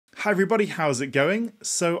Hi everybody, how's it going?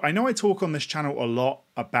 So I know I talk on this channel a lot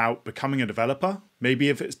about becoming a developer, maybe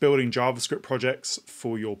if it's building JavaScript projects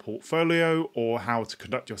for your portfolio or how to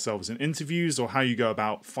conduct yourselves in interviews or how you go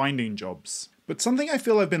about finding jobs. But something I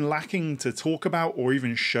feel I've been lacking to talk about or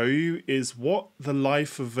even show you is what the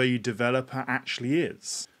life of a developer actually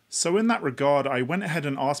is. So in that regard, I went ahead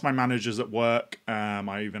and asked my managers at work,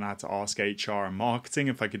 I even had to ask HR and marketing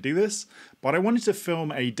if I could do this, but I wanted to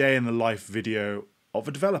film a day in the life video of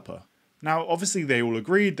a developer. Now, obviously they all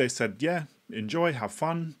agreed. They said, yeah, enjoy, have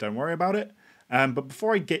fun, don't worry about it. But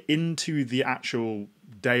before I get into the actual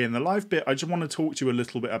day in the life bit, I just want to talk to you a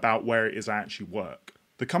little bit about where it is I actually work.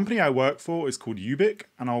 The company I work for is called YOOBIC,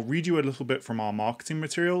 and I'll read you a little bit from our marketing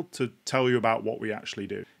material to tell you about what we actually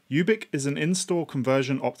do. YOOBIC is an in-store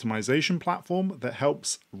conversion optimization platform that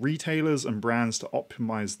helps retailers and brands to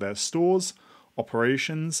optimize their stores,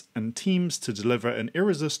 operations, and teams to deliver an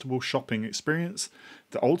irresistible shopping experience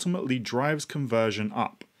that ultimately drives conversion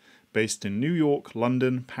up. Based in New York,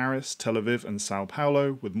 London, Paris, Tel Aviv, and Sao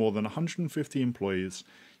Paulo, with more than 150 employees,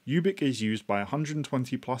 YOOBIC is used by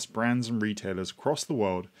 120 plus brands and retailers across the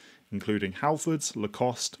world, including Halfords,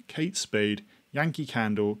 Lacoste, Spade, Yankee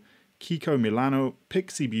Candle, Kiko Milano,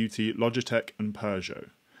 Pixi Beauty, Logitech, and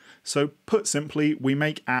Peugeot. So put simply, we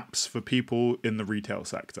make apps for people in the retail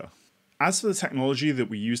sector. As for the technology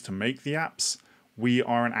that we use to make the apps, we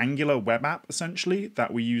are an Angular web app essentially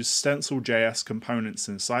that we use Stencil.js components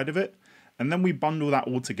inside of it, and then we bundle that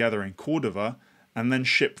all together in Cordova and then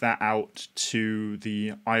ship that out to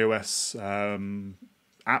the iOS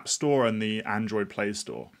App Store and the Android Play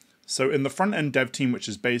Store. So in the front-end dev team, which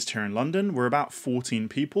is based here in London, we're about 14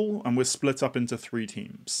 people and we're split up into 3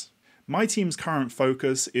 teams. My team's current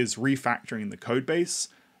focus is refactoring the code base.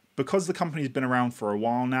 Because the company's been around for a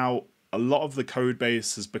while now, a lot of the code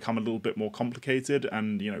base has become a little bit more complicated,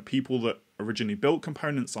 and people that originally built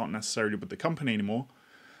components aren't necessarily with the company anymore.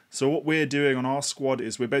 So what we're doing on our squad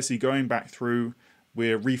is we're basically going back through,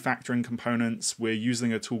 we're refactoring components, we're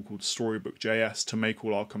using a tool called Storybook.js to make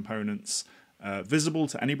all our components visible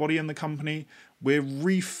to anybody in the company. We're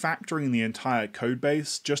refactoring the entire code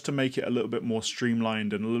base just to make it a little bit more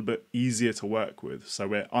streamlined and a little bit easier to work with. So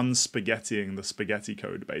we're unspaghettiing the spaghetti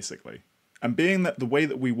code basically. And being that the way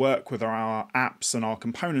that we work with our apps and our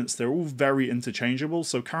components, they're all very interchangeable.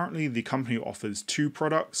 So currently the company offers 2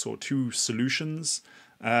 products or 2 solutions.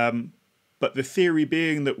 But the theory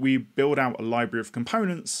being that we build out a library of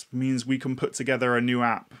components means we can put together a new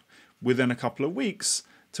app within a couple of weeks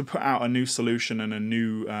to put out a new solution and a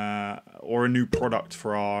new product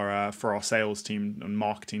for our sales team and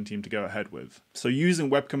marketing team to go ahead with. So using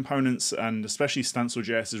web components and especially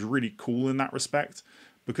Stencil.js is really cool in that respect,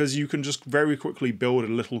 because you can just very quickly build a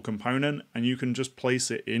little component and you can just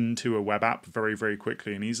place it into a web app very, very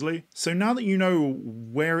quickly and easily. So now that you know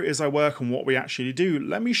where it is I work and what we actually do,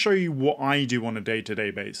 let me show you what I do on a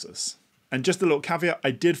day-to-day basis. And just a little caveat,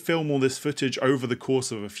 I did film all this footage over the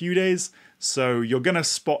course of a few days, so you're gonna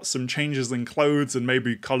spot some changes in clothes and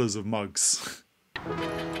maybe colors of mugs.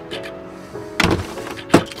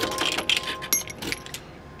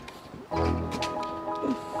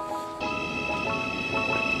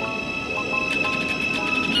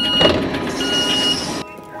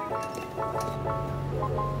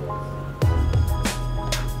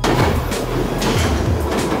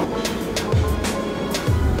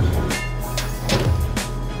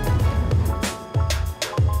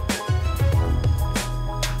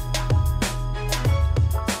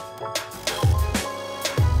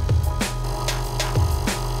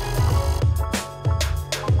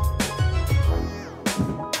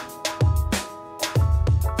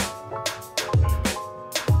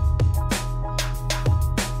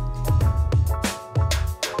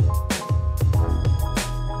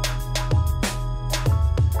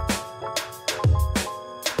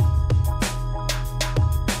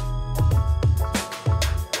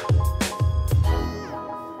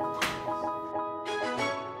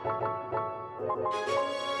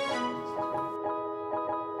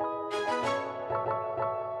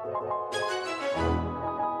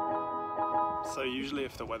 So usually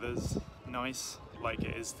if the weather's nice like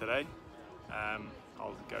it is today,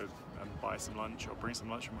 I'll go and buy some lunch or bring some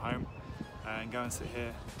lunch from home and go and sit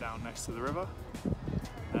here down next to the river,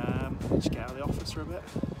 just get out of the office for a bit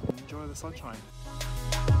and enjoy the sunshine.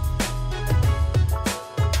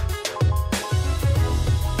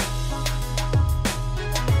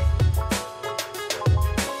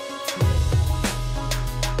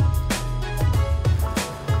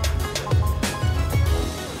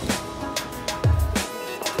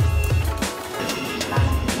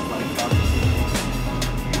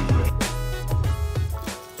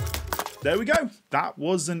 there we go. That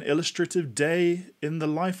was an illustrative day in the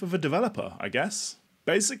life of a developer, I guess.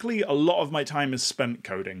 Basically, a lot of my time is spent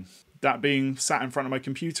coding. That being sat in front of my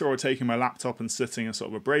computer or taking my laptop and sitting in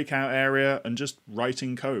sort of a breakout area and just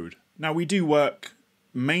writing code. Now, we do work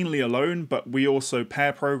mainly alone, but we also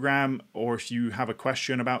pair program, or if you have a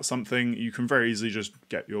question about something, you can very easily just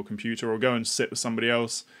get your computer or go and sit with somebody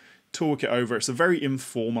else, talk it over. It's a very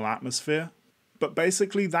informal atmosphere. But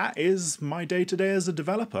basically, that is my day-to-day as a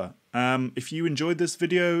developer. If you enjoyed this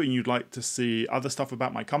video and you'd like to see other stuff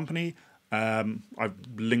about my company, I've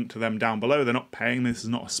linked to them down below. They're not paying. This is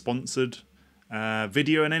not a sponsored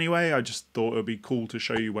video in any way. I just thought it would be cool to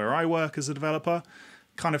show you where I work as a developer.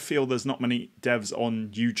 Kind of feel there's not many devs on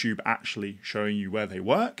YouTube actually showing you where they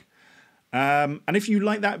work. And if you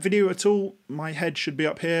like that video at all, my head should be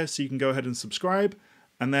up here, so you can go ahead and subscribe.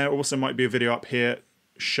 And there also might be a video up here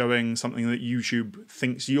showing something that YouTube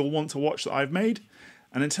thinks you'll want to watch that I've made.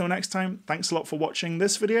 And until next time, thanks a lot for watching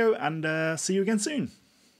this video, and see you again soon.